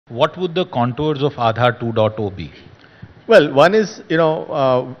What would the contours of Aadhaar 2.0 be? Well, one is, in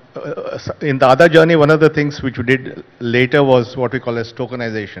the other journey, one of the things which we did later was what we call as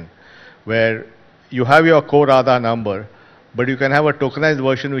tokenization, where you have your core Aadhaar number, but you can have a tokenized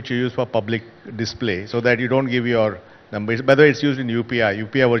version which you use for public display so that you don't give your number. By the way, it's used in UPI.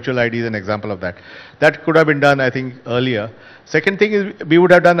 UPI virtual ID is an example of that. That could have been done, I think, earlier. Second thing is we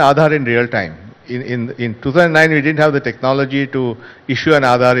would have done Aadhaar in real time. In 2009, we didn't have the technology to issue an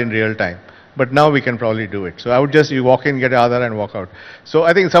Aadhaar in real time. But now we can probably do it. So I would just, you walk in, get an Aadhaar and walk out. So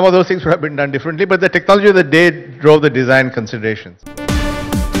I think some of those things would have been done differently, but the technology of the day drove the design considerations.